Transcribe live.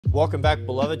Welcome back,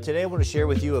 beloved. Today I want to share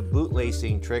with you a boot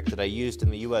lacing trick that I used in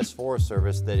the U.S. Forest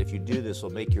Service that if you do this will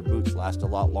make your boots last a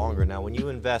lot longer. Now when you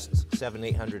invest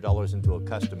 $700-800 into a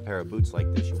custom pair of boots like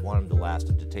this, you want them to last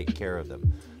and to take care of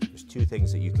them. There's two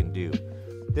things that you can do.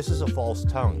 This is a false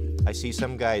tongue. I see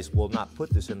some guys will not put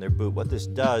this in their boot. What this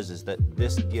does is that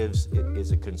this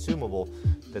is a consumable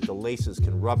that the laces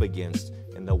can rub against,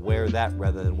 and they'll wear that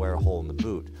rather than wear a hole in the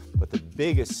boot. But the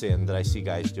biggest sin that I see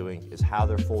guys doing is how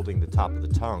they're folding the top of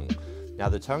the tongue. Now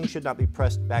the tongue should not be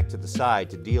pressed back to the side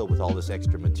to deal with all this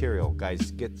extra material.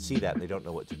 Guys see that and they don't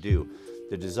know what to do.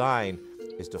 The design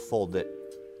is to fold it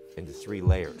into 3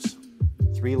 layers.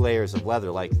 3 layers of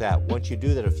leather like that. Once you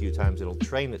do that a few times, it'll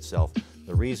train itself.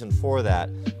 The reason for that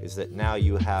is that now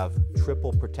you have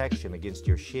triple protection against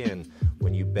your shin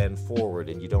when you bend forward,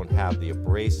 and you don't have the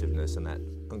abrasiveness and that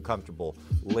uncomfortable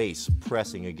lace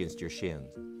pressing against your shin.